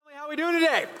we doing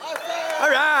today? All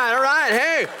right.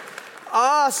 Hey,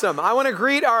 awesome. I want to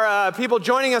greet our people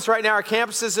joining us right now, our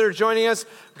campuses that are joining us.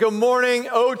 Good morning,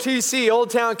 OTC,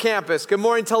 Old Town Campus. Good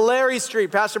morning to Larry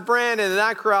Street, Pastor Brandon, and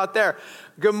that crew out there.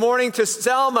 Good morning to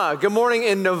Selma. Good morning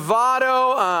in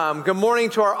Novato. Good morning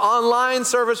to our online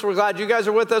service. We're glad you guys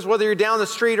are with us, whether you're down the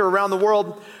street or around the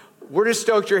world. We're just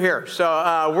stoked you're here.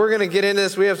 So we're going to get into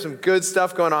this. We have some good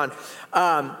stuff going on.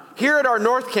 Here at our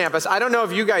North Campus, I don't know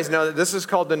if you guys know that this is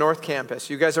called the North Campus.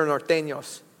 You guys are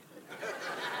norteños.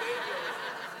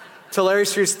 Tulare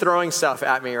Street's throwing stuff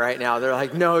at me right now. They're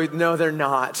like, no, they're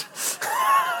not.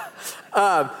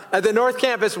 At the North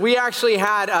Campus, we actually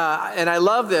had, and I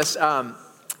love this,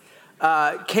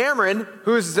 Cameron,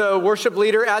 who's the worship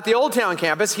leader at the Old Town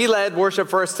Campus. He led worship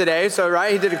for us today, so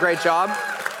right, he did a great job.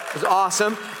 It was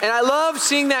awesome. And I love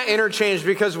seeing that interchange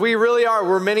because we really are.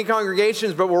 We're many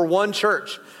congregations, but we're one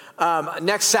church.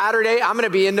 Next Saturday, I'm going to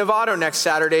be in Novato next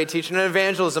Saturday teaching an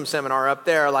evangelism seminar up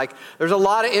there. Like, there's a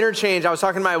lot of interchange. I was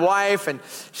talking to my wife, and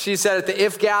she said at the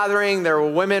IF gathering, there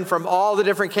were women from all the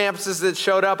different campuses that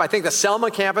showed up. I think the Selma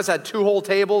campus had 2 whole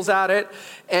tables at it.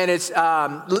 And it's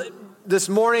this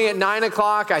morning at 9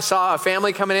 o'clock, I saw a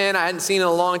family coming in I hadn't seen in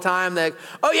a long time. They,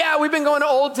 oh yeah, we've been going to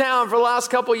Old Town for the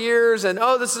last couple years, and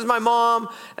oh, this is my mom.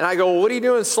 And I go, well, what are you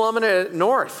doing slumming it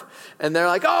north? And they're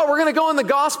like, oh, we're going to go in the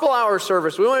gospel hour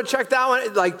service. We want to check that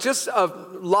one. Like, just a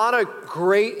lot of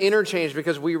great interchange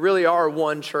because we really are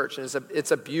one church, and it's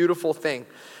a beautiful thing.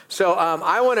 So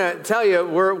I want to tell you,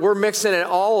 we're mixing it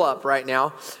all up right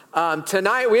now.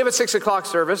 Tonight, we have a 6 o'clock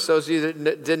service. Those of you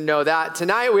that didn't know that.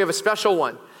 Tonight, we have a special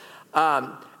one.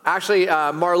 Actually,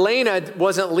 Marlena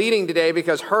wasn't leading today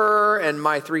because her and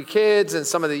my 3 kids and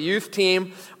some of the youth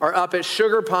team are up at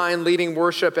Sugar Pine leading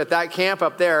worship at that camp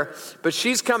up there. But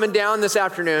she's coming down this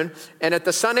afternoon, and at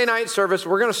the Sunday night service,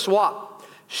 we're going to swap.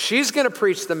 She's going to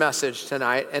preach the message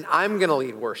tonight, and I'm going to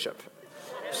lead worship.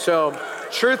 So,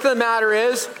 truth of the matter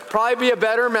is, probably be a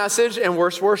better message and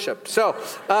worse worship. So,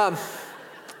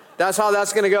 that's how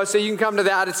that's going to go. So you can come to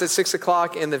that. It's at 6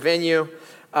 o'clock in the venue.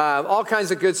 All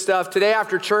kinds of good stuff. Today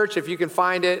after church, if you can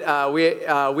find it,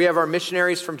 we have our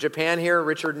missionaries from Japan here,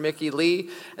 Richard and Mickey Lee,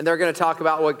 and they're going to talk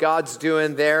about what God's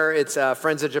doing there. It's a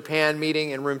Friends of Japan meeting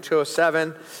in room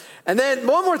 207. And then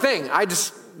one more thing,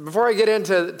 before I get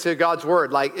into God's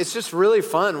word, like, it's just really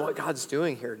fun what God's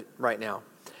doing here right now.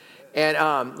 And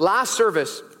last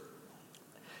service,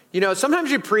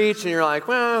 sometimes you preach and you're like,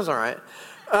 well, it's all right.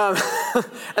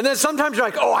 And then sometimes you're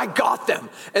like, oh, I got them.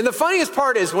 And the funniest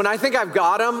part is when I think I've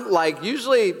got them, like,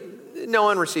 usually no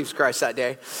one receives Christ that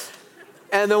day.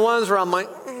 And the ones where I'm like,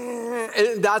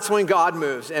 that's when God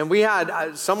moves. And we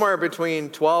had somewhere between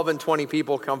 12 and 20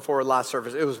 people come forward last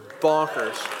service. It was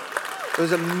bonkers. It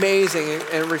was amazing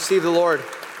and receive the Lord.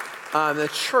 The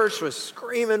church was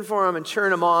screaming for him and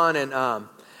cheering him on. And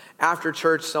after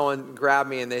church, someone grabbed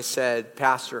me and they said,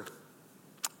 Pastor,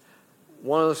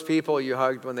 one of those people you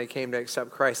hugged when they came to accept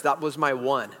Christ, that was my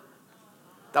one.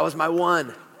 That was my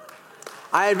one.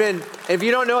 If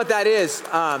you don't know what that is,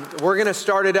 we're going to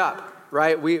start it up,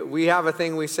 right? We have a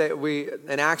thing we say,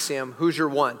 an axiom, who's your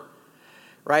one,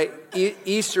 right?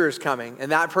 Easter is coming,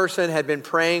 and that person had been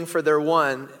praying for their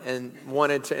one and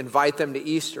wanted to invite them to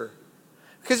Easter.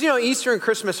 Because, Easter and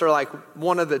Christmas are like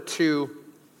one of the 2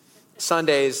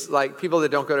 Sundays, like people that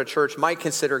don't go to church might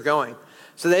consider going.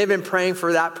 So they've been praying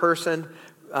for that person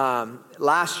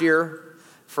last year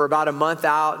for about a month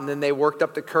out, and then they worked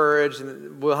up the courage,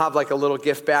 and we'll have like a little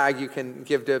gift bag you can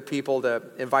give to people to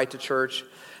invite to church.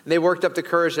 And they worked up the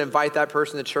courage to invite that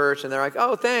person to church, and they're like,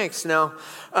 oh, thanks, no.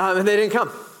 And they didn't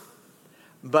come.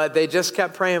 But they just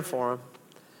kept praying for them.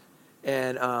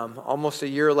 And almost a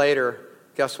year later,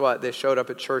 guess what? They showed up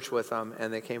at church with them,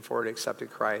 and they came forward and accepted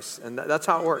Christ. And that's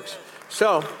how it works.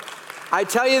 So I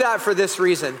tell you that for this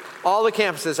reason. All the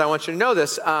campuses, I want you to know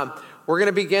this. We're going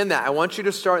to begin that. I want you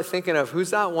to start thinking of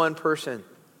who's that one person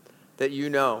that you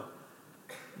know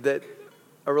that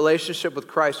a relationship with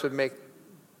Christ would make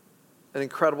an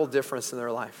incredible difference in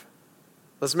their life.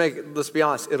 Let's be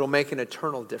honest. It'll make an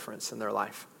eternal difference in their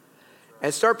life.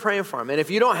 And start praying for them. And if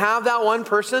you don't have that one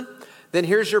person, then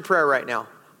here's your prayer right now.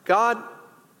 God,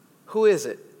 who is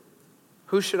it?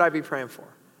 Who should I be praying for?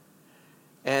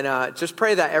 And just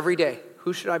pray that every day.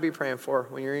 Who should I be praying for?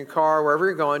 When you're in your car, wherever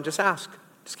you're going, just ask.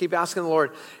 Just keep asking the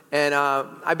Lord. And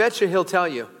I bet you he'll tell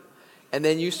you. And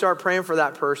then you start praying for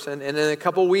that person. And in a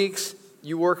couple weeks,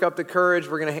 you work up the courage.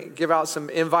 We're going to give out some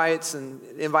invites and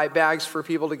invite bags for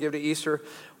people to give to Easter.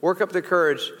 Work up the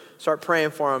courage. Start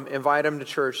praying for them. Invite them to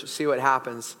church. See what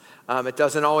happens. It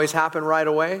doesn't always happen right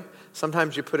away.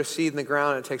 Sometimes you put a seed in the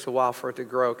ground and it takes a while for it to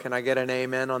grow. Can I get an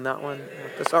amen on that one?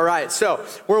 That's all right. So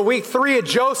we're in week 3 of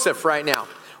Joseph right now.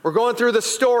 We're going through the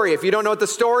story. If you don't know what the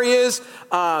story is,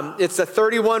 it's a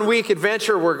 31-week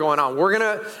adventure we're going on. We're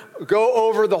going to go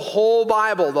over the whole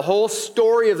Bible, the whole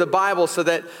story of the Bible, so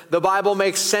that the Bible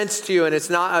makes sense to you and it's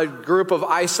not a group of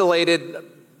isolated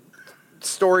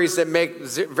stories that make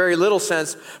very little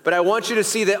sense. But I want you to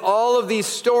see that all of these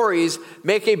stories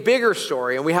make a bigger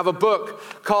story. And we have a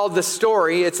book called The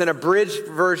Story. It's an abridged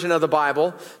version of the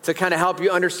Bible to kind of help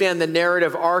you understand the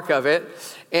narrative arc of it.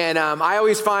 And I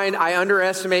always find I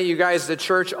underestimate you guys, the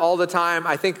church, all the time.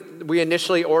 I think we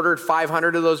initially ordered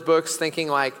 500 of those books thinking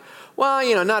like, well,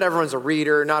 you know, not everyone's a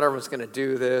reader. Not everyone's going to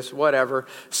do this, whatever.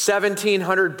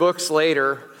 1,700 books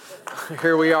later,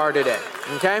 here we are today,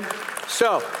 okay?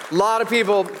 So a lot of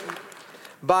people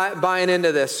buying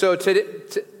into this. So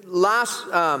the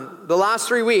last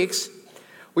 3 weeks,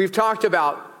 we've talked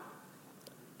about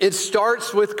it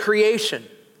starts with creation.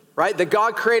 Right? That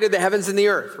God created the heavens and the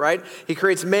earth, right? He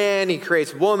creates man, he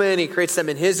creates woman, he creates them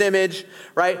in his image,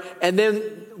 right? And then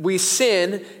we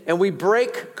sin and we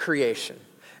break creation.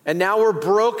 And now we're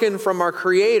broken from our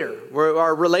creator.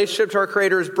 Our relationship to our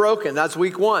creator is broken. That's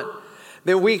week 1.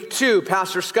 Then week 2,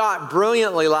 Pastor Scott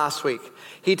brilliantly last week,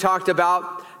 he talked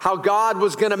about how God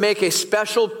was going to make a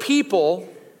special people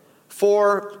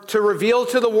to reveal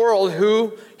to the world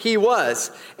who he was.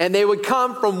 And they would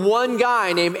come from one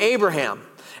guy named Abraham.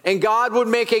 And God would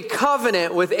make a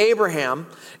covenant with Abraham.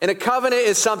 And a covenant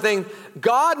is something,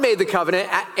 God made the covenant.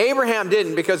 Abraham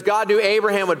didn't, because God knew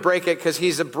Abraham would break it because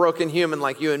he's a broken human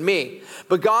like you and me.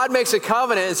 But God makes a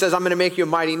covenant and says, I'm going to make you a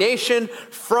mighty nation.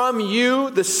 From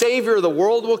you, the Savior of the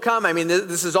world will come. I mean,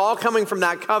 this is all coming from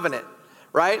that covenant,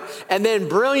 right? And then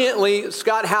brilliantly,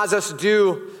 Scott has us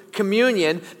do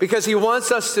communion because he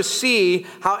wants us to see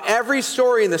how every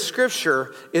story in the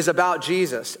scripture is about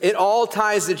Jesus. It all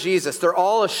ties to Jesus. They're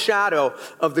all a shadow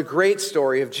of the great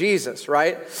story of Jesus,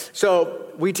 right?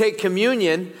 So we take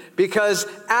communion because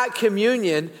at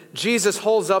communion, Jesus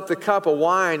holds up the cup of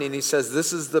wine and he says,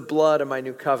 this is the blood of my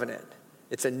new covenant.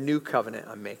 It's a new covenant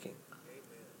I'm making.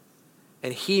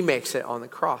 And he makes it on the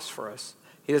cross for us.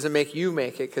 He doesn't make you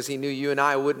make it because he knew you and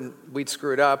I we'd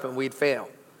screw it up and we'd fail.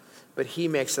 But he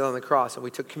makes it on the cross, and we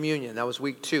took communion. That was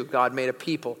week 2. God made a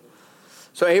people.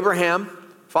 So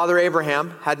Father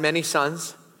Abraham, had many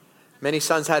sons. Many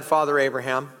sons had Father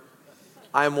Abraham.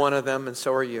 I am one of them, and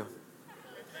so are you.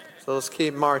 So let's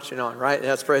keep marching on, right?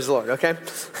 Let's praise the Lord, okay?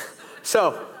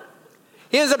 So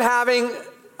he ends up having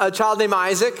a child named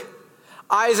Isaac.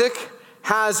 Isaac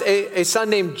has a son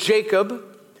named Jacob.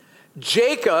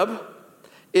 Jacob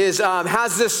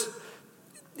has this.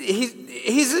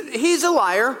 He's a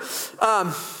liar.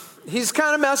 He's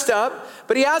kind of messed up,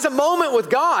 but he has a moment with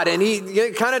God and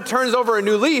he kind of turns over a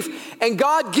new leaf and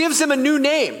God gives him a new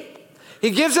name.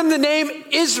 He gives him the name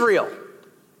Israel.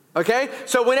 Okay?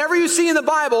 So whenever you see in the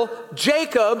Bible,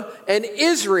 Jacob and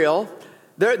Israel,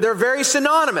 they're very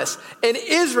synonymous. And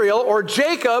Israel or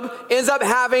Jacob ends up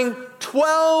having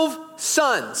 12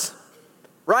 sons.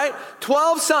 Right?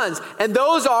 12 sons. And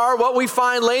those are what we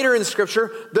find later in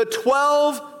Scripture, the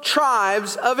 12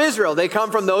 tribes of Israel. They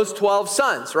come from those 12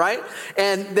 sons, right?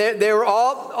 And they were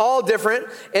all different.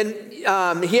 And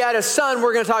he had a son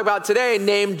we're going to talk about today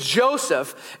named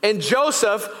Joseph. And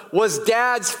Joseph was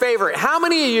Dad's favorite. How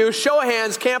many of you, show of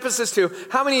hands, campuses too,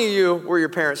 how many of you were your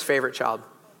parents' favorite child?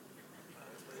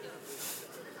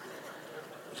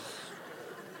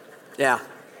 Yeah.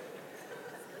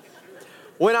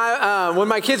 When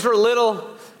my kids were little,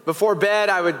 before bed,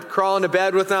 I would crawl into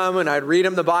bed with them and I'd read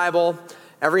them the Bible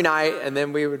every night, and then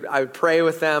I would pray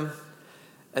with them,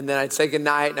 and then I'd say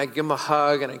goodnight and I'd give them a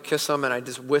hug and I'd kiss them and I'd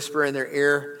just whisper in their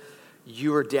ear,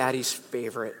 "You are Daddy's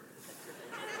favorite.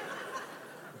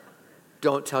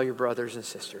 Don't tell your brothers and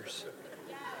sisters."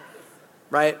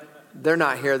 Right? They're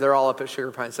not here. They're all up at Sugar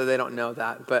Pine, so they don't know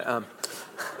that. But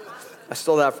I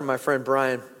stole that from my friend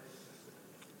Brian.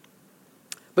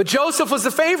 But Joseph was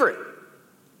the favorite.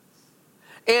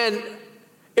 And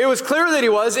it was clear that he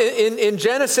was. In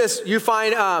Genesis, you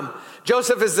find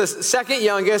Joseph is the second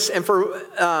youngest. And for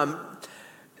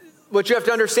what you have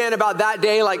to understand about that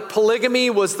day, like polygamy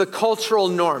was the cultural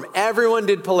norm. Everyone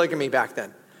did polygamy back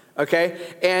then. Okay?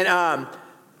 And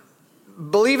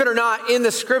believe it or not, in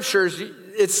the scriptures,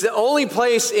 it's the only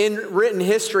place in written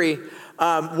history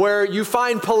where you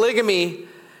find polygamy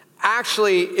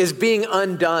actually is being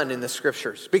undone in the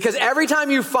scriptures. Because every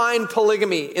time you find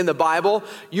polygamy in the Bible,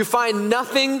 you find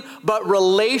nothing but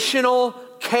relational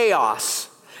chaos.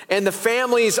 And the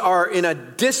families are in a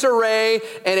disarray,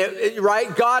 and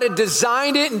right? God had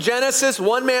designed it in Genesis,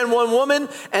 one man, one woman,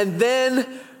 and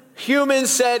then humans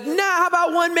said, nah, how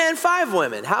about one man, five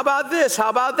women? How about this? How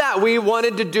about that? We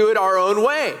wanted to do it our own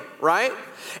way, right?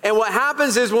 And what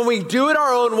happens is when we do it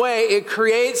our own way, it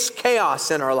creates chaos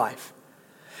in our life.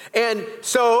 And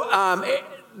so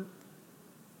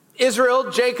Israel,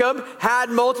 Jacob,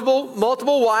 had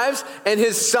multiple wives, and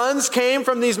his sons came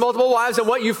from these multiple wives, and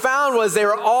what you found was they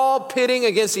were all pitting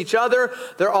against each other.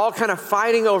 They're all kind of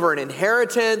fighting over an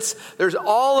inheritance. There's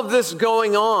all of this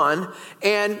going on,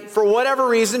 and for whatever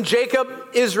reason, Jacob,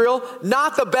 Israel,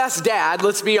 not the best dad,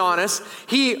 let's be honest.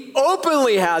 He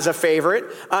openly has a favorite.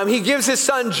 He gives his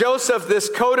son Joseph this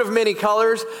coat of many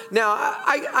colors. Now,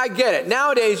 I get it.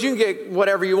 Nowadays, you can get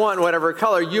whatever you want, whatever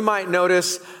color. You might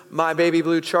notice my baby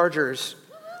blue Chargers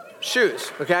shoes,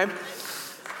 okay?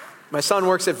 My son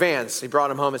works at Vans. He brought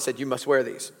them home and said, you must wear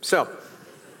these. So,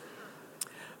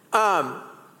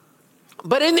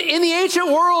 but in the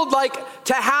ancient world, like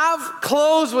to have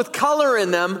clothes with color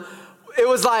in them, it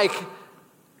was like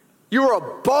you were a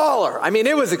baller. I mean,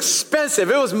 it was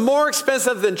expensive. It was more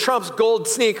expensive than Trump's gold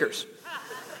sneakers.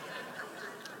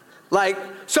 Like,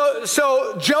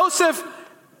 so Joseph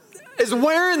is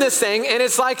wearing this thing, and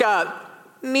it's like a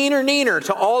neener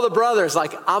to all the brothers.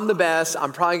 Like, I'm the best.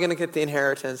 I'm probably going to get the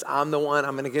inheritance. I'm the one.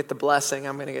 I'm going to get the blessing.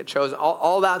 I'm going to get chosen.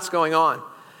 All that's going on,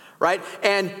 right?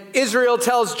 And Israel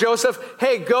tells Joseph,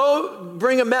 hey, go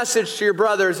bring a message to your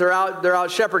brothers. They're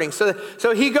out shepherding.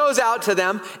 So he goes out to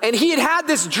them, and he had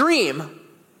this dream.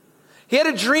 He had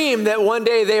a dream that one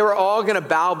day they were all going to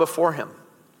bow before him.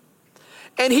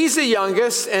 And he's the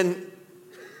youngest and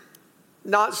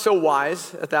not so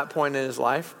wise at that point in his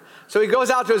life. So he goes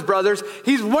out to his brothers.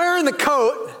 He's wearing the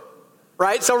coat,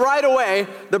 right? So right away,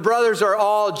 the brothers are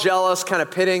all jealous, kind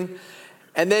of pitting.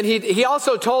 And then he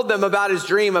also told them about his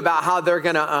dream about how they're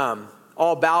going to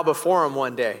all bow before him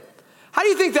one day. How do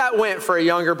you think that went for a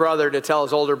younger brother to tell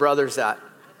his older brothers that?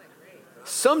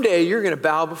 Someday you're going to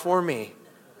bow before me.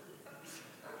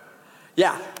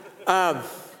 Yeah.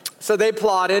 So they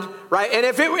plotted, right? And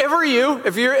if it were you,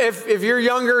 if your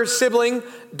younger sibling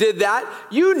did that,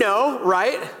 you know,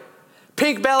 right?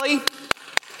 Pink belly.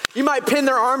 You might pin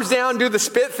their arms down, do the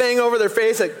spit thing over their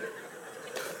face. Like.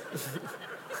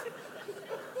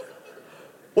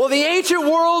 Well, the ancient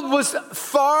world was a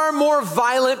far more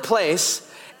violent place.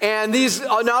 And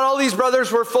not all these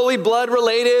brothers were fully blood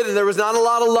related, and there was not a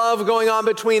lot of love going on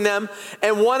between them.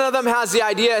 And one of them has the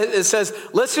idea, it says,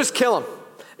 let's just kill him.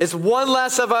 It's one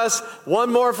less of us,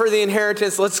 one more for the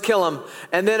inheritance. Let's kill him.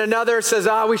 And then another says,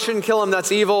 we shouldn't kill him.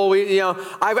 That's evil.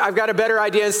 I've got a better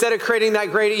idea. Instead of creating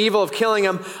that great evil of killing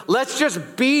him, let's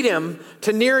just beat him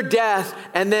to near death,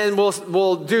 and then we'll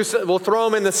throw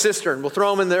him in the cistern. We'll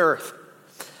throw him in the earth.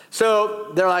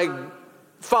 So they're like,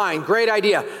 fine, great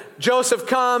idea. Joseph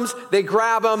comes. They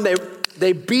grab him.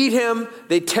 They beat him.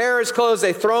 They tear his clothes.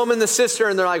 They throw him in the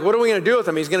cistern. They're like, what are we going to do with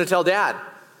him? He's going to tell dad.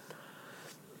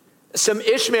 Some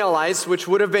Ishmaelites, which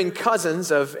would have been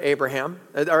cousins of Abraham,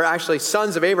 or actually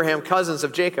sons of Abraham, cousins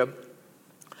of Jacob,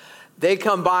 they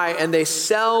come by and they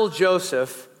sell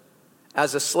Joseph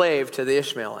as a slave to the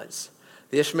Ishmaelites.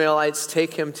 The Ishmaelites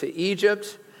take him to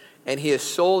Egypt, and he is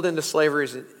sold into slavery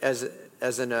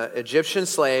as an Egyptian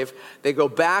slave. They go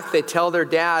back, they tell their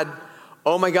dad,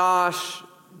 oh my gosh,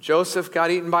 Joseph got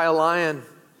eaten by a lion.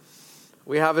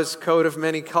 We have his coat of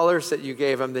many colors that you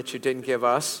gave him that you didn't give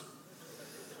us.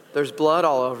 There's blood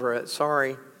all over it,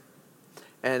 sorry.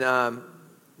 And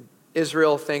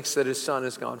Israel thinks that his son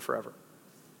is gone forever.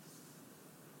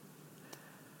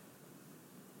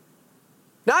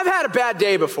 Now, I've had a bad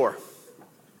day before.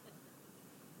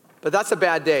 But that's a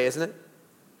bad day, isn't it?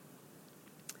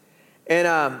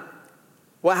 And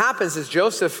what happens is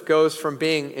Joseph goes from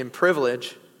being in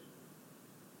privilege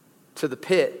to the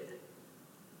pit.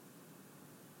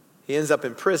 He ends up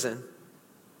in prison.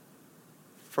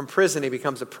 From prison, he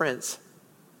becomes a prince.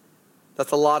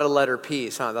 That's a lot of letter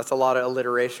P's, huh? That's a lot of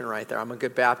alliteration right there. I'm a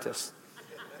good Baptist.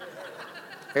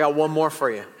 I got one more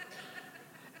for you.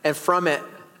 And from it,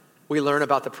 we learn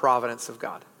about the providence of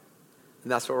God.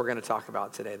 And that's what we're going to talk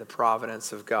about today, the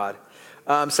providence of God.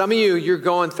 Some of you're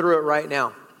going through it right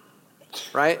now,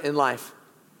 right, in life.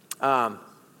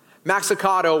 Max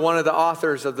Lucado, one of the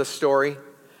authors of the story,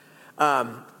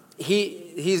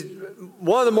 he's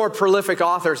one of the more prolific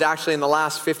authors, actually, in the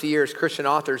last 50 years, Christian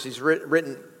authors. He's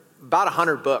written about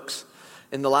 100 books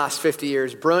in the last 50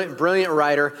 years. Brilliant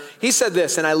writer. He said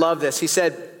this, and I love this. He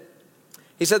said,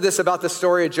 He said this about the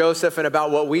story of Joseph and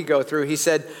about what we go through. He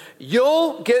said,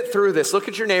 you'll get through this. Look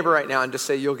at your neighbor right now and just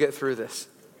say, you'll get through this.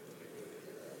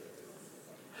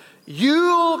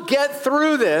 You'll get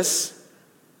through this.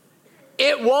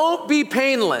 It won't be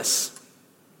painless.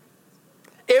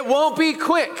 It won't be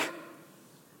quick.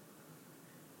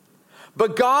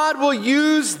 But God will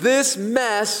use this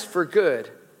mess for good.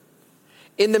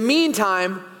 In the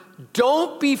meantime,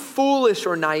 don't be foolish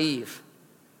or naive.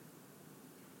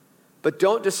 But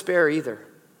don't despair either.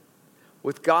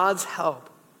 With God's help,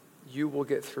 you will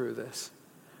get through this.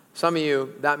 Some of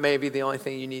you, that may be the only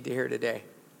thing you need to hear today.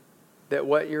 That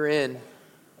what you're in,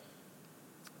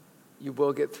 you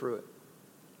will get through it.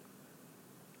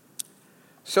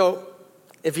 So,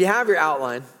 if you have your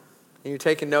outline and you're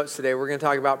taking notes today, we're going to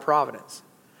talk about providence.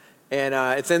 And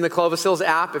it's in the Clovis Hills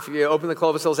app. If you open the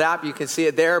Clovis Hills app, you can see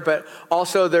it there. But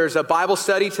also there's a Bible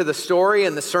study to the story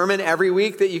and the sermon every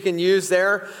week that you can use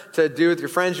there to do with your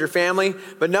friends, your family.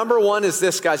 But number one is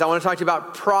this, guys. I want to talk to you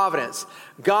about providence.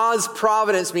 God's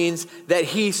providence means that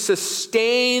he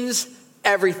sustains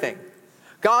everything.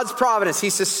 God's providence, he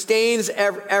sustains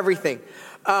everything.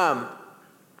 The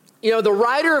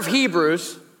writer of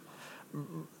Hebrews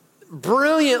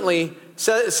brilliantly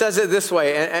says it this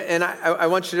way, and I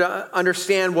want you to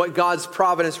understand what God's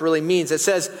providence really means. It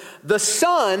says, the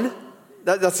Son,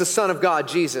 that's the Son of God,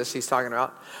 Jesus he's talking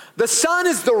about. The Son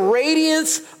is the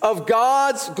radiance of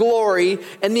God's glory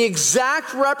and the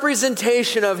exact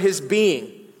representation of his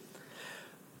being.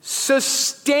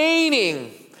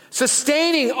 Sustaining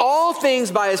all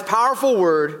things by his powerful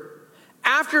word.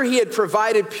 After he had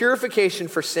provided purification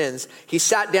for sins, he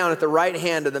sat down at the right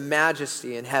hand of the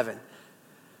majesty in heaven.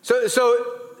 So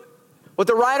what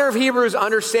the writer of Hebrews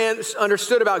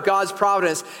understood about God's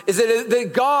providence is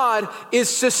that God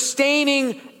is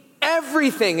sustaining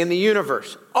everything in the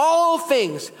universe. All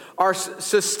things are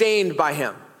sustained by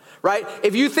him, right?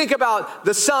 If you think about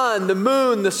the sun, the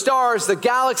moon, the stars, the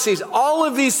galaxies, all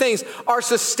of these things are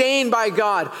sustained by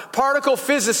God. Particle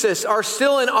physicists are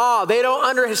still in awe. They don't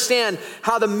understand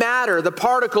how the matter, the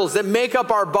particles that make up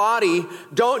our body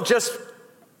don't just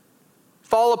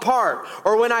fall apart.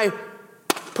 Or when I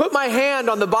put my hand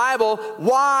on the Bible,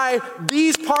 why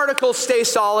these particles stay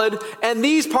solid and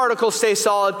these particles stay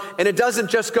solid and it doesn't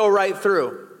just go right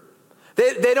through.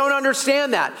 They don't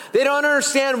understand that. They don't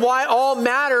understand why all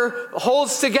matter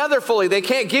holds together fully. They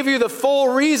can't give you the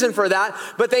full reason for that,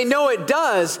 but they know it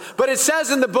does. But it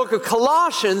says in the book of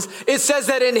Colossians, it says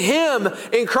that in him,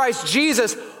 in Christ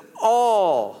Jesus,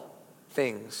 all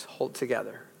things hold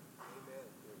together.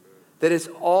 That it's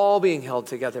all being held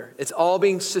together. It's all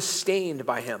being sustained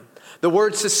by him. The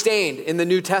word sustained in the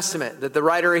New Testament that the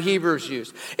writer of Hebrews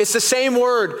used. It's the same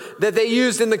word that they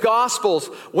used in the Gospels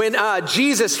when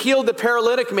Jesus healed the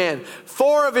paralytic man.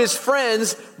 4 of his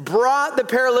friends brought the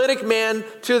paralytic man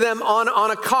to them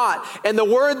on a cot. And the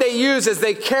word they used as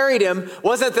they carried him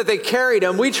wasn't that they carried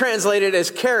him. We translate it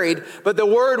as carried. But the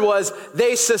word was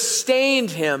they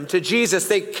sustained him to Jesus.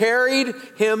 They carried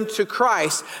him to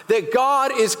Christ. That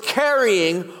God is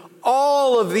carrying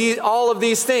all of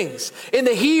these things. In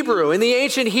the Hebrew, in the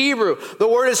ancient Hebrew, the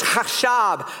word is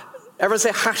hashab. Everyone say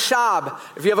hashab.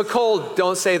 If you have a cold,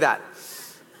 don't say that.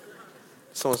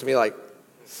 Someone's gonna be like,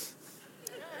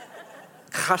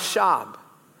 hashab.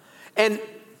 And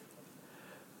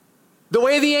the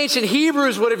way the ancient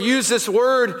Hebrews would have used this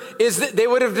word is that they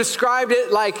would have described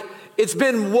it like it's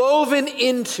been woven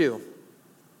into.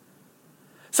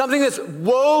 Something that's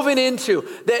woven into.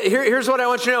 That here's what I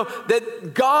want you to know.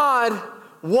 That God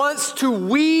wants to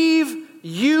weave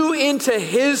you into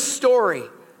his story.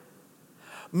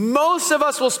 Most of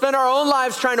us will spend our own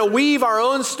lives trying to weave our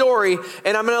own story.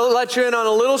 And I'm going to let you in on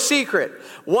a little secret.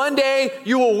 One day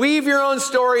you will weave your own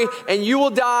story and you will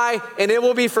die and it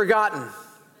will be forgotten.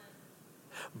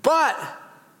 But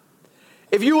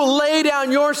if you will lay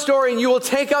down your story and you will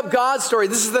take up God's story,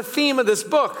 this is the theme of this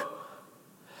book,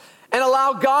 and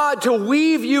allow God to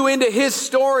weave you into his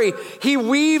story. He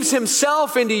weaves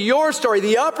himself into your story.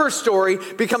 The upper story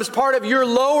becomes part of your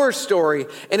lower story,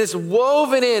 and it's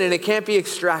woven in and it can't be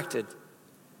extracted.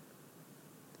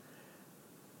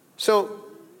 So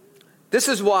this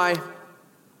is why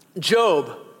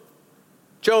Job,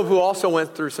 who also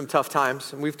went through some tough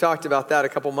times, and we've talked about that a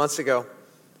couple months ago,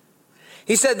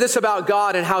 he said this about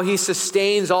God and how he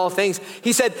sustains all things.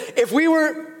 He said,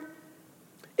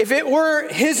 if it were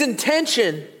his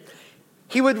intention,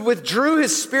 he would withdraw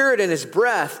his spirit and his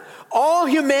breath. All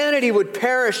humanity would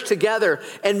perish together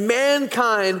and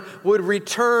mankind would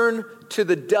return to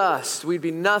the dust. We'd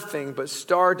be nothing but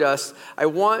stardust. I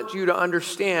want you to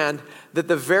understand that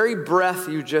the very breath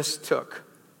you just took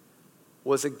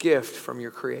was a gift from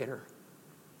your Creator.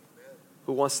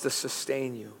 who wants to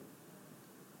sustain you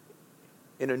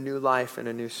in a new life and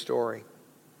a new story.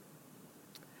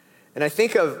 And I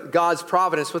think of God's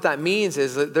providence. What that means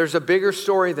is that there's a bigger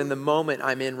story than the moment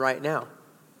I'm in right now.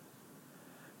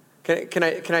 Can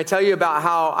I tell you about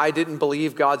how I didn't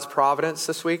believe God's providence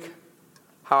this week?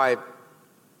 Can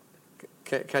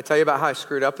I tell you about how I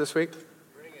screwed up this week?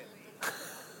 Bring it.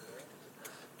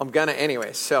 I'm gonna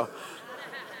anyway. So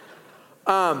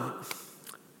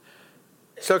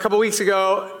a couple weeks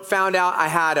ago, found out I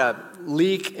had a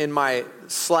leak in my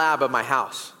slab of my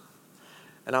house.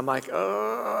 And I'm like,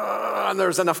 and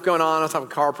there's enough going on. I was having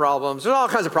car problems. There's all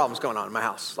kinds of problems going on in my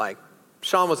house. Like,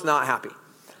 Shawn was not happy.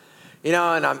 And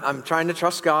I'm trying to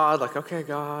trust God. Like, okay,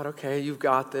 God, okay, you've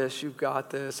got this.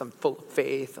 I'm full of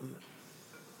faith. I'm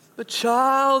a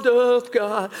child of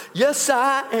God. Yes,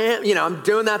 I am. I'm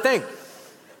doing that thing.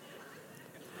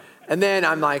 And then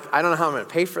I'm like, I don't know how I'm going to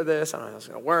pay for this. I don't know how it's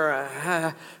going to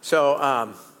work. So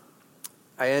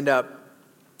I end up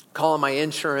calling my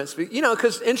insurance,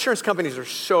 because insurance companies are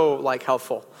so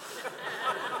helpful.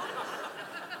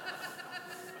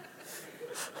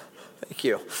 Thank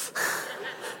you.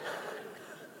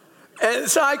 And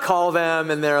so I call them,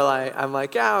 and they're like,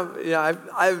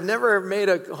 I've never made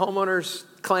a homeowner's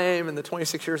claim in the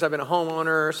 26 years I've been a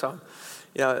homeowner, so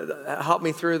help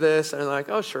me through this. And they're like,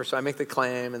 oh, sure. So I make the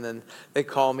claim, and then they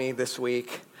call me this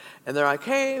week. And they're like,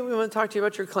 hey, we want to talk to you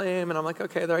about your claim. And I'm like,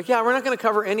 okay. They're like, yeah, we're not going to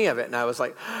cover any of it. And I was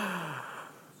like,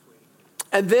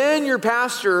 and then your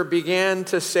pastor began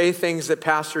to say things that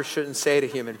pastors shouldn't say to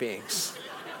human beings.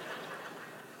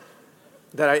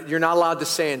 That you're not allowed to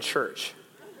say in church.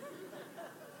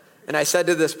 And I said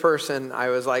to this person, I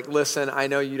was like, listen, I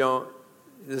know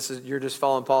you're just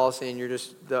following policy and you're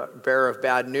just the bearer of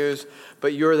bad news,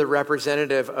 but you're the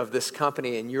representative of this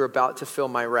company and you're about to feel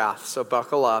my wrath. So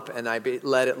buckle up. And I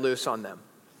let it loose on them.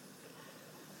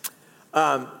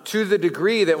 To the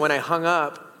degree that when I hung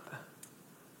up,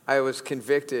 I was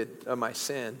convicted of my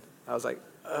sin. I was like,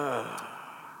 ugh.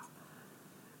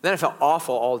 Then I felt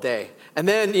awful all day. And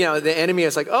then, the enemy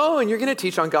is like, oh, and you're going to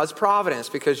teach on God's providence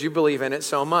because you believe in it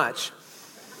so much.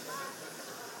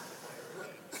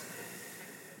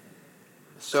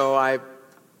 So I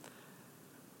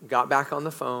got back on the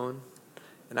phone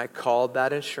and I called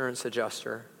that insurance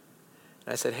adjuster.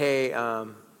 And I said, hey,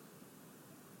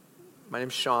 my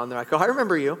name's Shawn. They're like, oh, I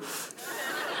remember you.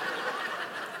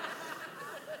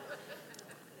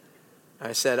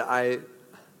 I said, I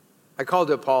called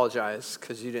to apologize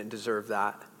because you didn't deserve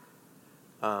that.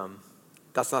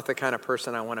 That's not the kind of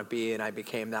person I want to be, and I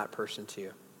became that person to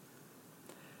you.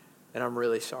 And I'm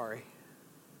really sorry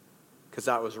because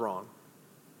that was wrong.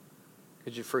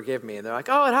 Could you forgive me? And they're like,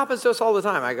 oh, it happens to us all the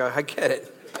time. I go, I get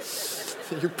it.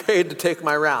 You're paid to take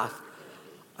my wrath.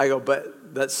 I go,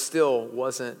 but that still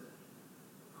wasn't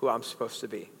who I'm supposed to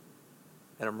be.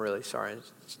 And I'm really sorry.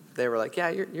 They were like, yeah,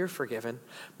 you're forgiven.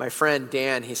 My friend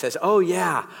Dan, he says, oh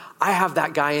yeah, I have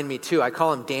that guy in me too. I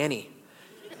call him Danny.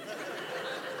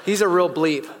 He's a real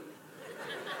bleep.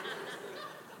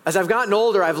 As I've gotten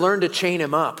older, I've learned to chain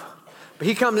him up. But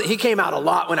he came out a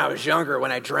lot when I was younger,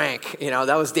 when I drank.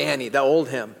 That was Danny, the old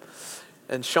him.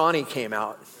 And Shawnee came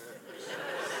out.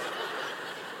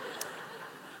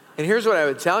 And here's what I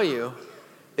would tell you,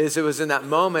 is it was in that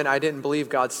moment I didn't believe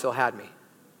God still had me.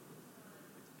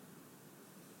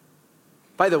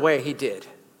 By the way, he did.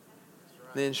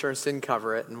 The insurance didn't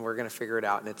cover it, and we're going to figure it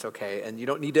out, and it's okay. And you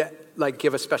don't need to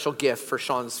give a special gift for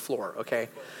Shawn's floor, okay?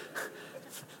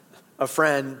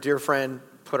 Dear friend,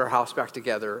 put our house back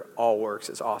together. All works.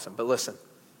 It's awesome. But listen,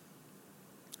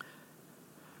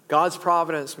 God's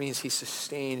providence means he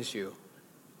sustains you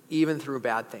even through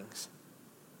bad things,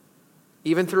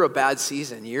 even through a bad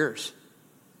season, years.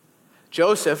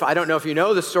 Joseph, I don't know if you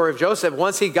know the story of Joseph.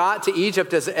 Once he got to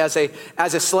Egypt as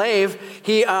a slave,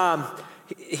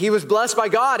 he was blessed by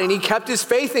God and he kept his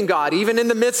faith in God, even in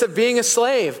the midst of being a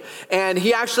slave. And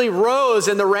he actually rose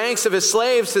in the ranks of his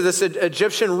slaves to this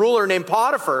Egyptian ruler named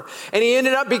Potiphar. And he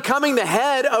ended up becoming the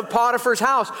head of Potiphar's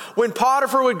house. When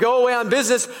Potiphar would go away on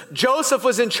business, Joseph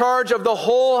was in charge of the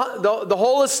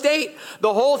whole estate,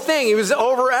 the whole thing. He was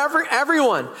over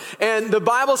everyone. And the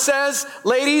Bible says,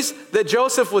 ladies, that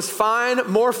Joseph was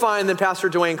fine, more fine than Pastor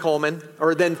Dwayne Coleman,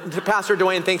 or than Pastor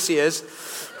Dwayne thinks he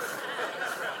is.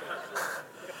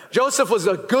 Joseph was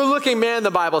a good-looking man,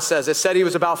 the Bible says. It said he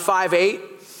was about 5'8".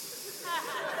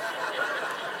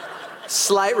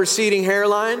 Slight receding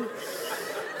hairline.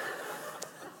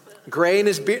 Gray in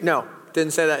his beard. No,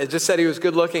 didn't say that. It just said he was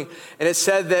good-looking. And it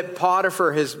said that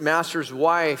Potiphar, his master's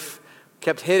wife,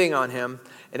 kept hitting on him.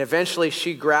 And eventually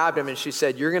she grabbed him and she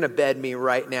said, "You're going to bed me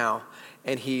right now."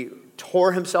 And he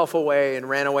tore himself away and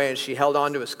ran away, and she held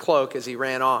onto his cloak as he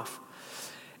ran off.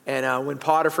 And when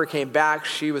Potiphar came back,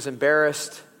 she was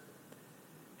embarrassed,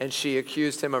 and she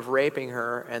accused him of raping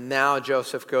her. And now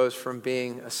Joseph goes from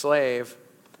being a slave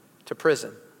to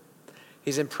prison.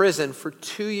 He's in prison for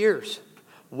 2 years.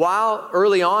 While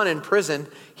early on in prison,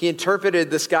 he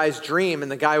interpreted this guy's dream, and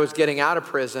the guy was getting out of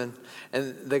prison.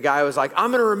 And the guy was like,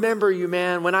 "I'm going to remember you,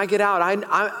 man. When I get out,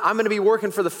 I'm going to be working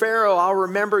for the Pharaoh. I'll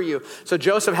remember you." So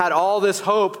Joseph had all this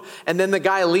hope, and then the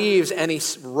guy leaves, and he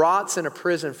rots in a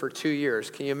prison for 2 years.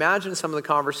 Can you imagine some of the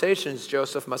conversations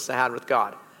Joseph must have had with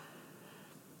God?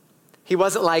 He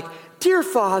wasn't like, "Dear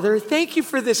Father, thank you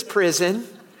for this prison.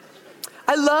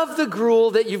 I love the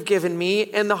gruel that you've given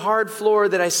me and the hard floor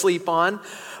that I sleep on.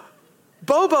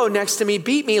 Bobo next to me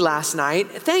beat me last night.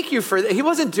 Thank you for that." He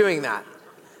wasn't doing that.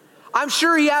 I'm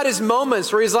sure he had his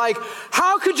moments where he's like,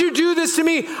 "How could you do this to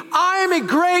me? I am a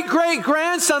great, great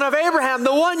grandson of Abraham,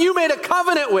 the one you made a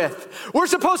covenant with. We're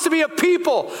supposed to be a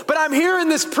people, but I'm here in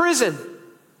this prison."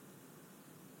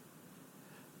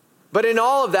 But in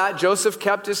all of that, Joseph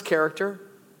kept his character.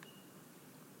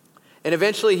 And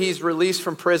eventually he's released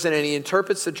from prison, and he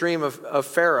interprets the dream of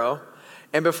Pharaoh.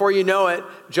 And before you know it,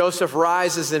 Joseph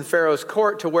rises in Pharaoh's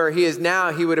court to where he is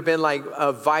now. He would have been like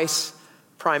a vice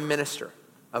prime minister,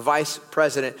 a vice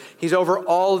president. He's over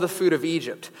all of the food of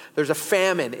Egypt. There's a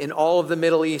famine in all of the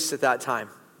Middle East at that time.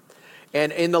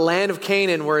 And in the land of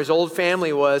Canaan, where his old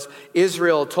family was,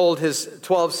 Israel told his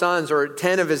 12 sons, or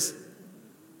 10 of his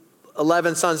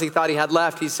 11 sons he thought he had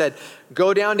left, he said,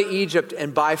 "Go down to Egypt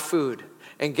and buy food."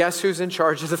 And guess who's in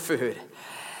charge of the food?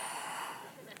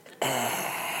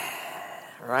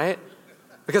 Right?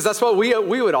 Because that's what we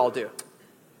would all do.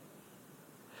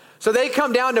 So they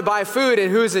come down to buy food,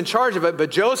 and who's in charge of it? But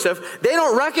Joseph. They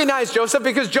don't recognize Joseph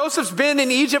because Joseph's been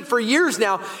in Egypt for years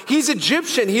now. He's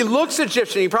Egyptian. He looks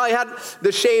Egyptian. He probably had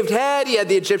the shaved head. He had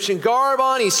the Egyptian garb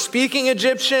on. He's speaking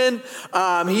Egyptian.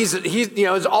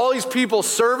 There's all these people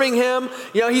serving him.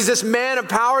 He's this man of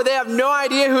power. They have no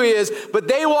idea who he is, but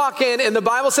they walk in, and the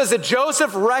Bible says that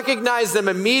Joseph recognized them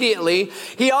immediately.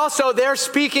 They're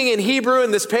speaking in Hebrew,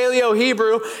 in this Paleo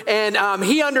Hebrew, and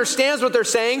he understands what they're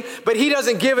saying, but he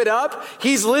doesn't give it up.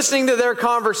 He's listening to their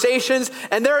conversations,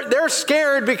 and they're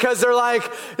scared because they're like,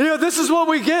 "This is what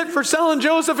we get for selling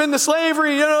Joseph into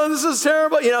slavery. This is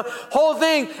terrible." Whole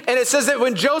thing. And it says that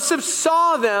when Joseph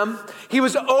saw them, he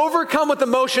was overcome with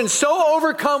emotion, so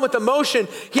overcome with emotion,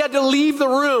 he had to leave the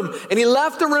room. And he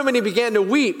left the room and he began to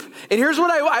weep. And here's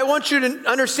what I want you to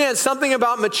understand, something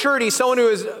about maturity, someone who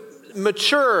is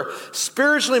mature,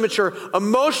 spiritually mature,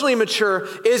 emotionally mature,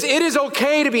 is it is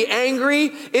okay to be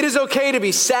angry. It is okay to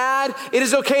be sad. It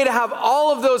is okay to have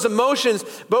all of those emotions.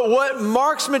 But what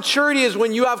marks maturity is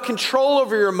when you have control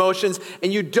over your emotions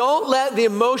and you don't let the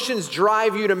emotions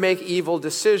drive you to make evil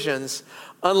decisions,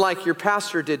 unlike your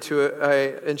pastor did to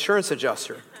an insurance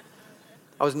adjuster.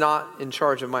 I was not in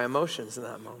charge of my emotions in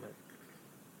that moment.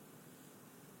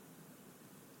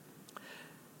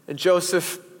 And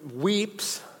Joseph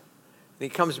weeps. And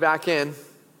he comes back in.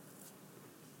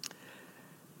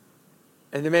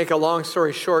 And to make a long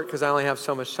story short, because I only have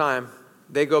so much time,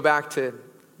 they go back to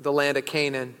the land of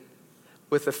Canaan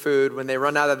with the food. When they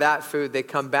run out of that food, they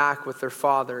come back with their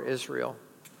father, Israel.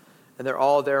 And they're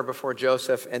all there before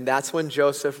Joseph. And that's when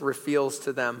Joseph reveals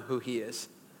to them who he is.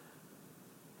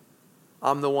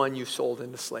 "I'm the one you sold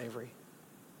into slavery."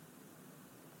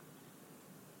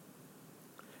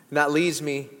 And that leads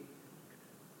me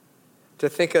to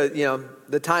think of,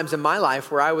 the times in my life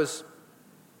where I was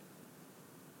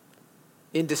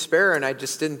in despair and I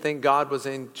just didn't think God was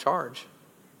in charge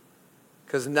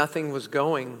because nothing was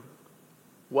going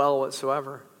well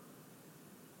whatsoever.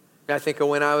 I think of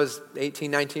when I was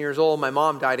 18, 19 years old, my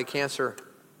mom died of cancer.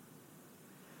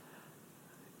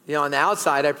 On the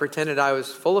outside, I pretended I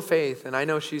was full of faith and I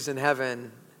know she's in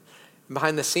heaven. And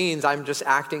behind the scenes, I'm just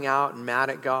acting out and mad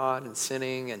at God and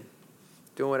sinning and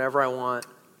doing whatever I want.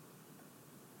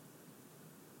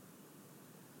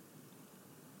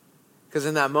 Because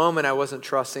in that moment, I wasn't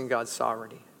trusting God's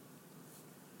sovereignty.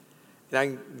 And I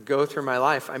can go through my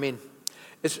life.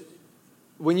 It's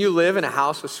when you live in a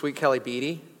house with Sweet Kelly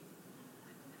Beaty,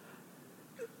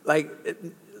 like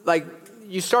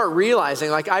you start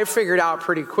realizing, I figured out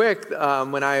pretty quick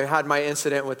when I had my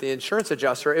incident with the insurance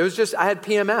adjuster, it was just, I had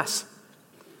PMS.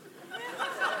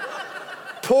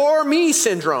 Poor me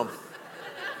syndrome.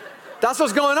 That's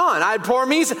what's going on. I had poor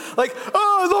me,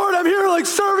 "Oh Lord, I'm here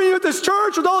serving you at this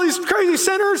church with all these crazy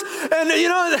sinners, and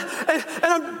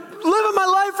living my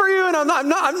life for you, and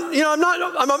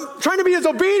I'm trying to be as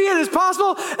obedient as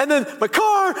possible, and then my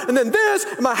car, and then this,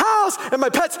 and my house, and my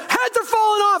pets' heads are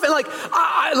falling off, and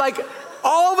like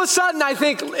all of a sudden I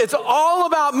think it's all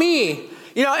about me.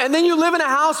 And then you live in a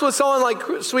house with someone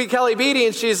like sweet Kelly Beaty,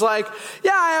 and she's like,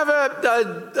 yeah, I have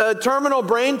a terminal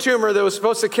brain tumor that was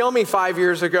supposed to kill me 5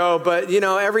 years ago, but,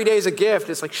 every day's a gift.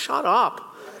 It's like, shut up.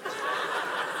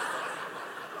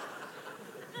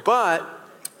 But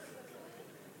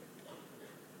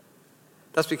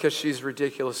that's because she's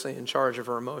ridiculously in charge of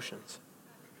her emotions.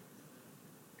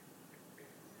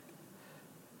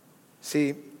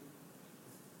 See,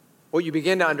 what you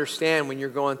begin to understand when you're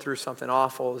going through something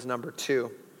awful is number two.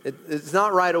 It's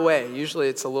not right away. Usually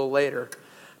it's a little later.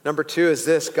 Number two is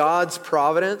this: God's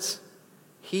providence,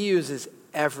 he uses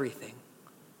everything,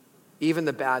 even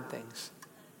the bad things.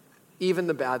 Even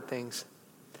the bad things.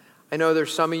 I know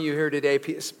there's some of you here today,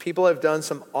 people have done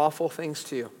some awful things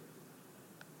to you.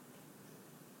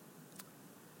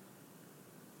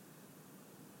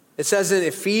 It says in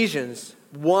Ephesians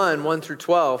 1 through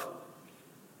 12,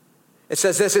 it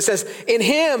says this, it says, in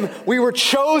him we were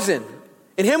chosen.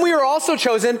 In him we were also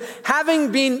chosen,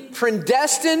 having been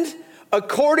predestined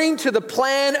according to the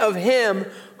plan of him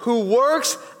who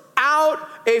works out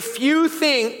a few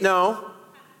things.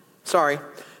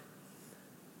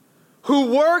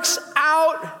 Who works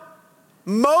out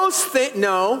most things.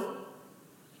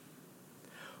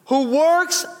 Who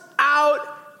works out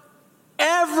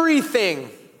everything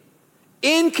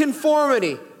in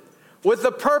conformity with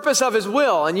the purpose of his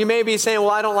will. And you may be saying,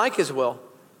 well, I don't like his will.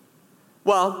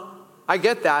 Well, I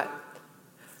get that.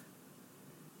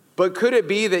 But could it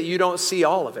be that you don't see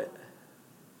all of it?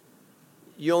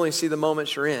 You only see the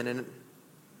moments you're in. And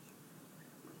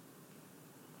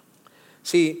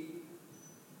see,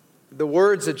 the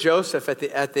words of Joseph at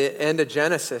the end of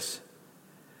Genesis,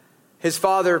 his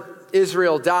father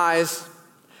Israel dies,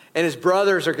 and his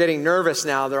brothers are getting nervous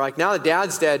now. They're like, now that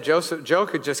dad's dead, Joe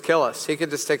could just kill us. He could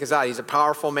just take us out. He's a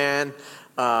powerful man.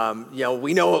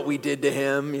 We know what we did to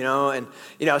him,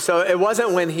 so it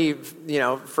wasn't when he,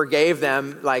 forgave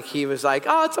them, like he was like,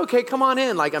 oh, it's okay, come on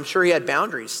in. Like, I'm sure he had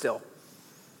boundaries still.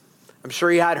 I'm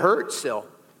sure he had hurt still.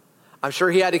 I'm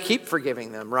sure he had to keep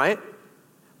forgiving them, right?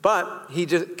 But he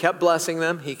just kept blessing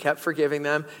them. He kept forgiving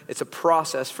them. It's a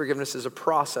process. Forgiveness is a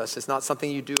process. It's not something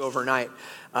you do overnight.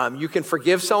 You can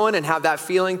forgive someone and have that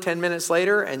feeling 10 minutes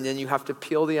later, and then you have to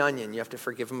peel the onion. You have to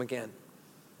forgive them again.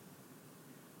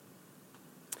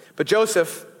 But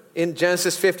Joseph, in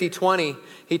Genesis 50:20,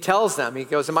 he tells them, he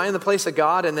goes, am I in the place of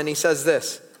God? And then he says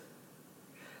this: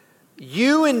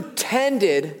 you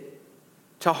intended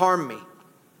to harm me,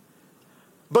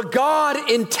 but God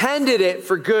intended it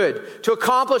for good, to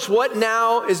accomplish what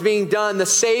now is being done, the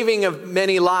saving of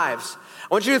many lives. I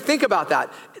want you to think about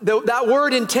that. That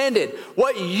word intended.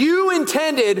 What you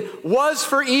intended was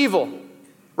for evil,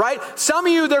 right? Some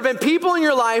of you, there have been people in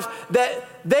your life that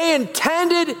they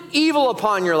intended evil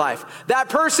upon your life. That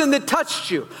person that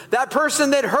touched you, that person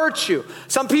that hurt you.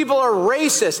 Some people are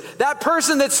racist. That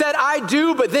person that said, I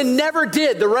do, but then never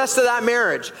did the rest of that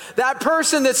marriage. That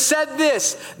person that said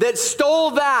this, that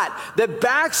stole that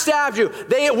backstabbed you.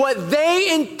 What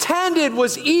they intended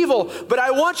was evil. But I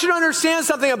want you to understand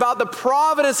something about the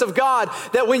providence of God,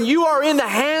 that when you are in the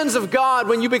hands of God,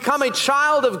 when you become a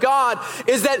child of God,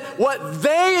 is that what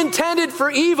they intended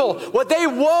for evil, what they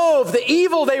wove, the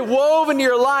evil they wove into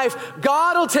your life,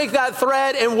 God will take that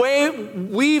thread and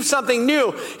weave something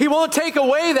new. He won't take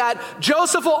away that.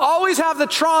 Joseph will always have the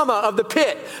trauma of the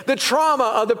pit, the trauma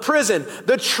of the prison,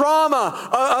 the trauma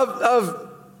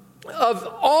of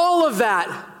all of that.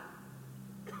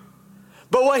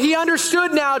 But what he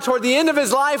understood now toward the end of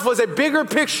his life was a bigger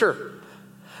picture.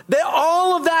 That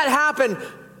all of that happened,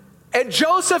 and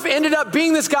Joseph ended up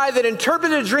being this guy that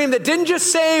interpreted a dream that didn't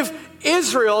just save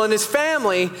Israel and his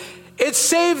family, it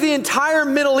saved the entire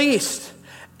Middle East.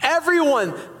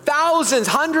 Everyone, thousands,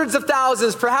 hundreds of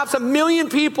thousands, perhaps 1 million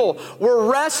people were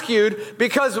rescued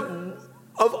because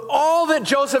of all that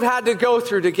Joseph had to go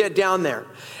through to get down there.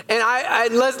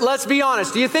 And let's be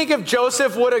honest. Do you think if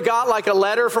Joseph would have got like a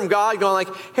letter from God going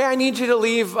like, hey, I need you to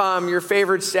leave your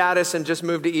favored status and just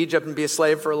move to Egypt and be a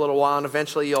slave for a little while, and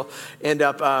eventually you'll end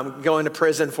up going to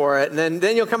prison for it. And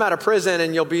then you'll come out of prison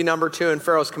and you'll be number 2 in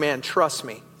Pharaoh's command. Trust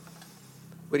me.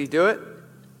 Would he do it?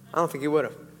 I don't think he would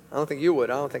have. I don't think you would.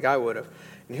 I don't think I would have.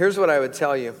 And here's what I would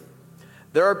tell you.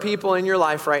 There are people in your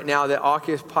life right now that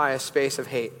occupy a space of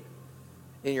hate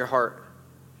in your heart.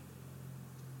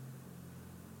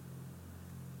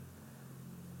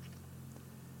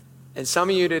 And some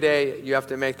of you today, you have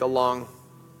to make the long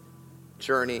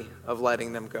journey of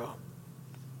letting them go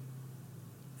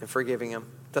and forgiving them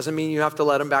Doesn't mean you have to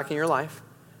let them back in your life.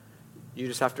 You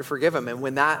just have to forgive them. And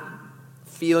when that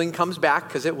feeling comes back,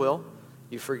 because it will,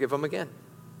 you forgive them again.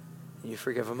 And you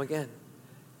forgive them again.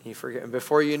 And you forgive. And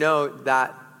before you know,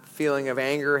 that feeling of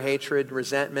anger, hatred,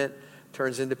 resentment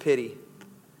turns into pity.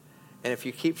 And if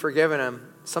you keep forgiving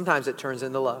them, sometimes it turns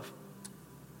into love.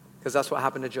 Because that's what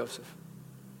happened to Joseph.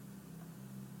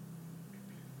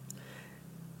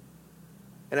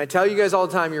 And I tell you guys all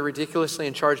the time, you're ridiculously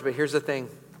in charge, but here's the thing.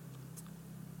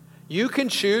 You can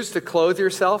choose to clothe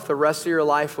yourself the rest of your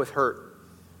life with hurt.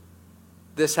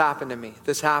 This happened to me.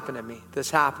 This happened to me.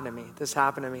 This happened to me. This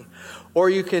happened to me. Or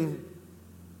you can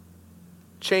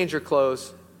change your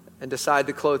clothes and decide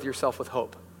to clothe yourself with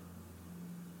hope.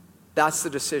 That's the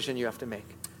decision you have to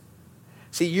make.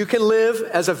 See, you can live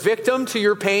as a victim to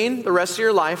your pain the rest of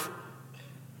your life,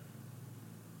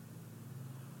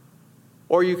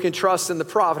 or you can trust in the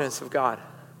providence of God,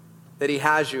 that he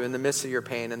has you in the midst of your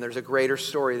pain, and there's a greater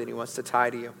story that he wants to tie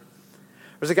to you.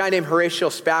 There's a guy named Horatio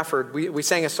Spafford. We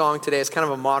sang a song today. It's kind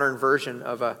of a modern version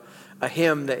of a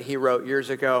hymn that he wrote years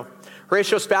ago.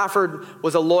 Horatio Spafford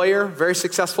was a lawyer, very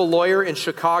successful lawyer in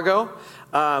Chicago,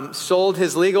 sold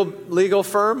his legal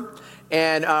firm,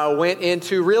 and went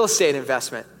into real estate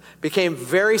investment. Became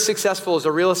very successful as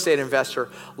a real estate investor.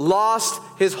 Lost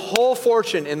his whole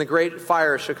fortune in the Great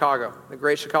Fire of Chicago, the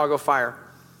Great Chicago Fire.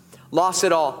 Lost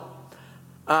it all.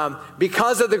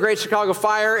 Because of the Great Chicago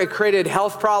Fire, it created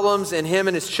health problems in him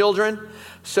and his children.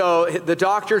 So the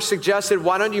doctor suggested,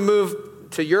 why don't you move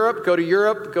to Europe, go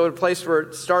to a place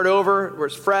where start over, where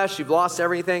it's fresh, you've lost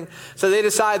everything. So they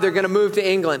decide they're going to move to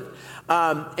England.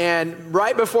 And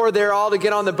right before they're all to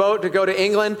get on the boat to go to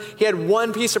England, he had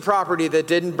one piece of property that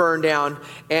didn't burn down,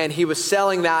 and he was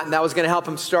selling that, and that was going to help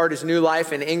him start his new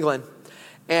life in England.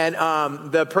 And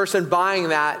the person buying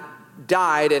that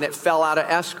died, and it fell out of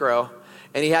escrow,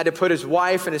 and he had to put his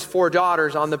wife and his 4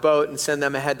 daughters on the boat and send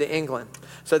them ahead to England.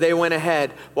 So they went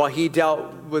ahead while he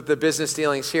dealt with the business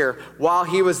dealings here. While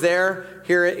he was there,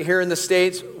 here in the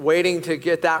States, waiting to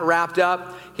get that wrapped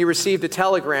up, he received a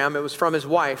telegram. It was from his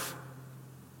wife.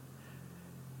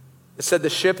 It said the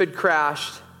ship had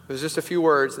crashed. It was just a few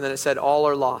words, and then it said, all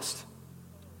are lost.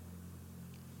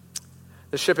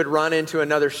 The ship had run into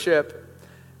another ship.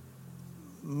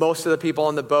 Most of the people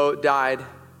on the boat died.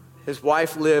 His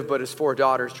wife lived, but his 4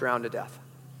 daughters drowned to death.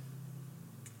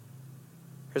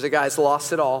 Here's a guy who's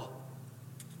lost it all,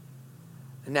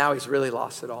 and now he's really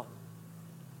lost it all.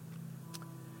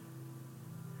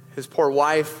 His poor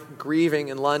wife grieving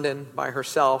in London by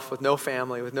herself with no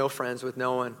family, with no friends, with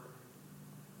no one.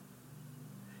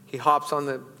 He hops on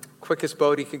the quickest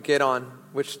boat he could get on,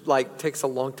 which takes a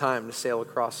long time to sail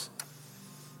across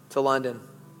to London.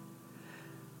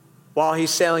 While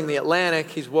he's sailing the Atlantic,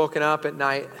 he's woken up at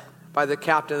night by the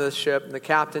captain of the ship, and the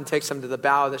captain takes him to the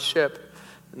bow of the ship,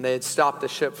 and they had stopped the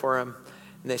ship for him,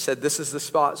 and they said, this is the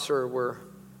spot, sir, where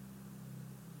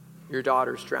your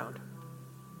daughter's drowned.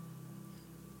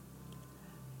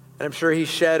 And I'm sure he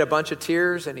shed a bunch of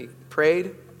tears, and he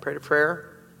prayed a prayer.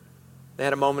 They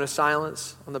had a moment of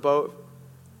silence on the boat.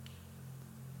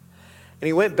 And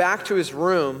he went back to his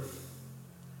room,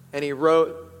 and he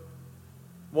wrote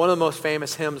one of the most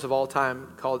famous hymns of all time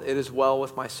called It Is Well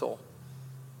With My Soul.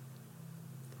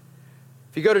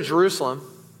 If you go to Jerusalem,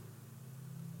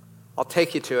 I'll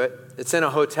take you to it. It's in a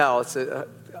hotel. It's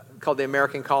called the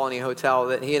American Colony Hotel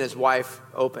that he and his wife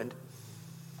opened.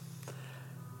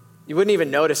 You wouldn't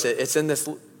even notice it. It's in this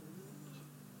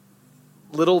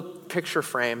little picture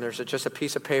frame. There's just a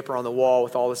piece of paper on the wall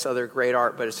with all this other great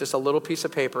art, but it's just a little piece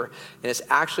of paper, and it's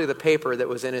actually the paper that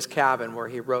was in his cabin where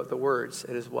he wrote the words,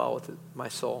 "It is well with my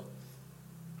soul."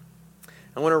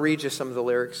 I want to read you some of the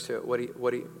lyrics to it,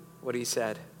 what he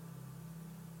said.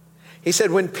 He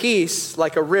said, when peace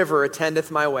like a river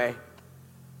attendeth my way,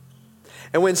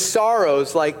 and when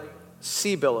sorrows like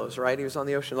sea billows, right? He was on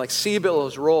the ocean, like sea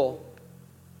billows roll.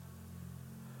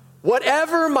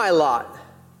 Whatever my lot,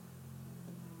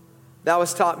 thou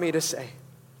hast taught me to say,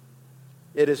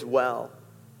 it is well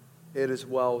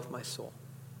with my soul.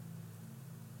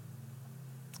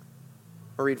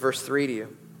 I'll read verse 3 to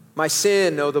you. My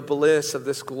sin, oh the bliss of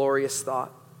this glorious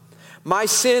thought. My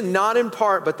sin, not in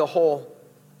part, but the whole,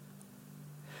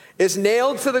 is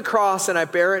nailed to the cross, and I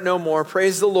bear it no more.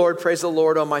 Praise the Lord,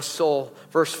 O my soul.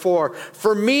 Verse 4,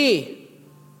 for me,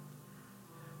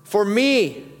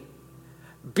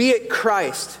 be it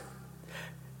Christ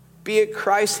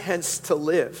hence to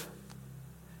live,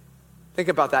 Think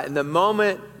about that. In the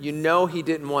moment, you know he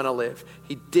didn't want to live.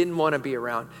 He didn't want to be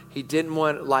around. He didn't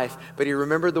want life. But he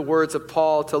remembered the words of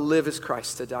Paul, to live is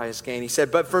Christ, to die is gain. He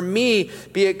said, but for me,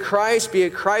 be it Christ,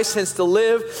 hence to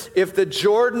live. If the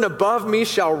Jordan above me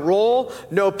shall roll,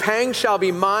 no pang shall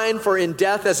be mine, for in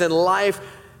death as in life,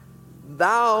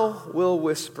 thou will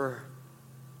whisper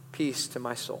peace to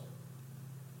my soul.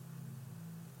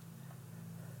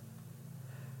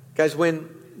 Guys, when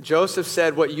Joseph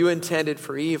said what you intended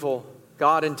for evil,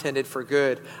 God intended for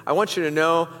good, I want you to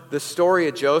know the story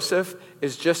of Joseph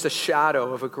is just a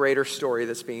shadow of a greater story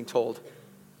that's being told.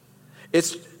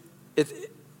 It's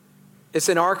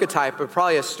an archetype of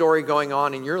probably a story going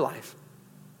on in your life.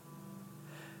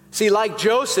 See, like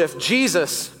Joseph,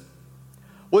 Jesus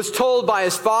was told by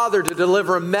his father to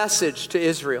deliver a message to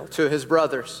Israel, to his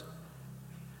brothers.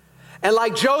 And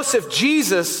like Joseph,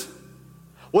 Jesus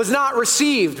was not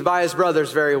received by his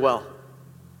brothers very well.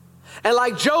 And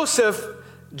like Joseph,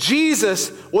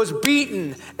 Jesus was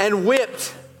beaten and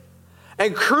whipped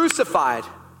and crucified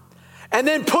and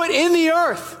then put in the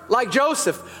earth like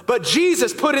Joseph, but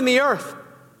Jesus put in the earth.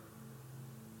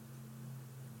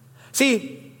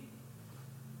 See,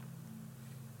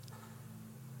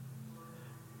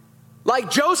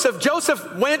 like Joseph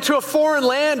went to a foreign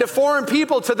land, to foreign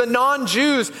people, to the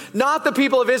non-Jews, not the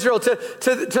people of Israel, to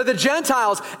the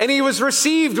Gentiles. And he was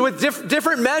received with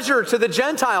different measure to the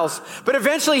Gentiles. But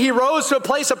eventually he rose to a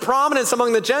place of prominence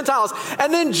among the Gentiles.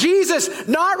 And then Jesus,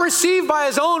 not received by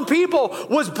his own people,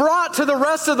 was brought to the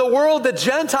rest of the world, the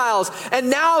Gentiles.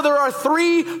 And now there are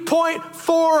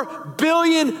 3.4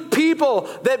 billion people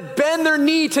that bend their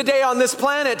knee today on this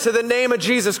planet to the name of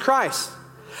Jesus Christ.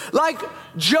 Like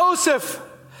Joseph,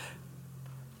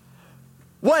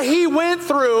 what he went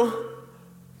through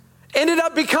ended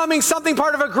up becoming something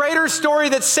part of a greater story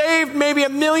that saved maybe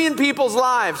 1 million people's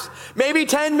lives, maybe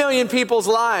 10 million people's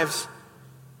lives.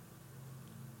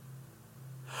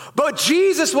 But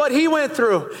Jesus, what he went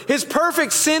through, his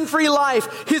perfect sin-free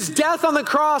life, his death on the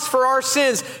cross for our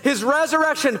sins, his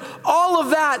resurrection, all of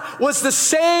that was to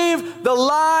save the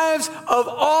lives of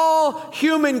all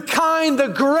humankind. The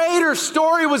greater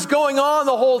story was going on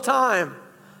the whole time.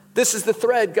 This is the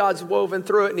thread God's woven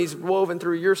through it, and he's woven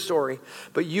through your story.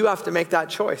 But you have to make that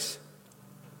choice.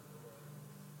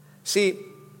 See,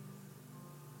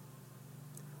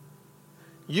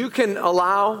 you can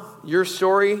allow your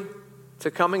story to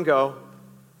come and go,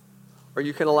 or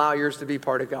you can allow yours to be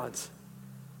part of God's.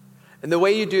 And the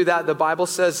way you do that, the Bible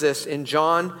says this in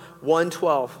John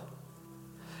 1:12.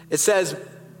 It says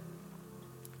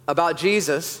about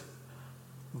Jesus,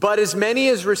 but as many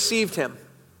as received him,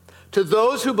 to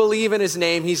those who believe in his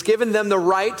name, he's given them the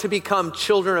right to become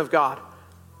children of God.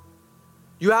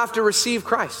 You have to receive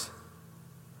Christ.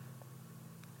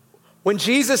 When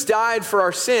Jesus died for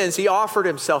our sins, he offered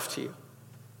himself to you.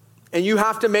 And you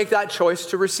have to make that choice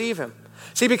to receive him.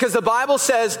 See, because the Bible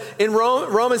says in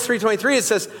Romans 3:23, it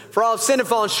says, for all have sinned and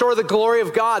fallen short of the glory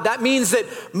of God. That means that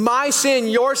my sin,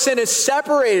 your sin has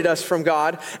separated us from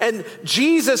God. And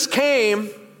Jesus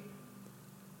came,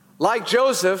 like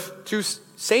Joseph, to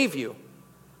save you.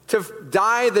 To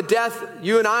die the death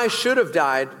you and I should have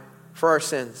died for our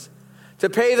sins. To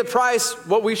pay the price,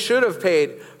 what we should have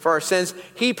paid for our sins.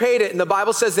 He paid it. And the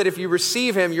Bible says that if you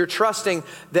receive him, you're trusting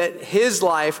that his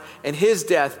life and his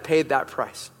death paid that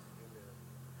price.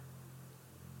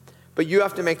 But you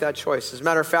have to make that choice. As a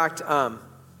matter of fact,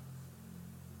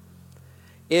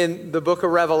 in the book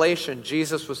of Revelation,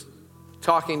 Jesus was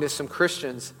talking to some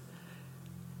Christians.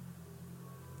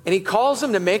 And he calls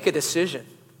them to make a decision.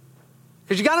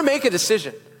 Because you got to make a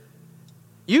decision.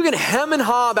 You can hem and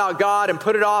haw about God and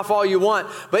put it off all you want,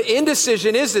 but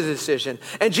indecision is a decision.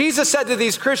 And Jesus said to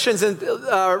these Christians in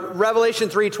Revelation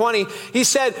 3:20, he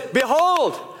said,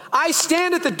 behold, I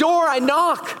stand at the door, I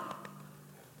knock.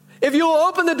 If you will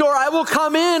open the door, I will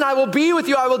come in, I will be with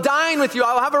you, I will dine with you,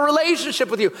 I will have a relationship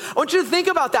with you. I want you to think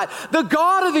about that. The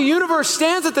God of the universe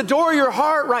stands at the door of your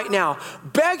heart right now,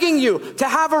 begging you to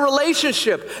have a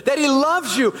relationship, that he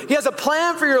loves you, he has a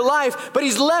plan for your life, but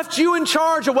he's left you in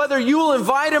charge of whether you will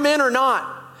invite him in or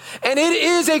not. And it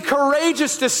is a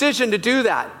courageous decision to do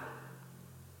that.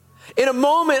 In a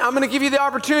moment, I'm going to give you the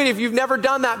opportunity if you've never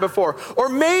done that before. Or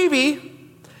maybe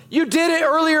you did it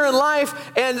earlier in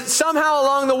life, and somehow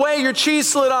along the way, your cheese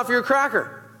slid off your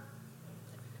cracker.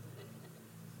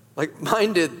 Like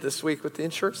mine did this week with the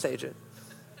insurance agent.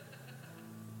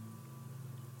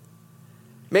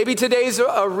 Maybe today's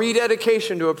a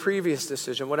rededication to a previous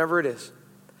decision, whatever it is.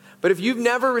 But if you've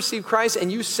never received Christ and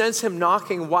you sense him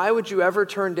knocking, why would you ever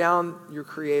turn down your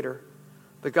Creator,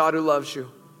 the God who loves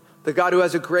you, the God who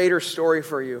has a greater story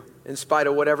for you in spite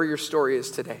of whatever your story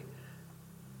is today?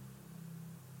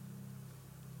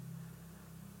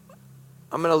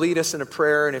 I'm going to lead us in a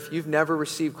prayer, and if you've never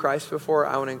received Christ before,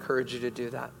 I want to encourage you to do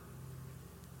that.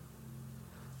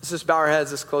 Let's just bow our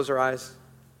heads, let's close our eyes.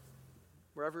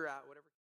 Wherever you're at.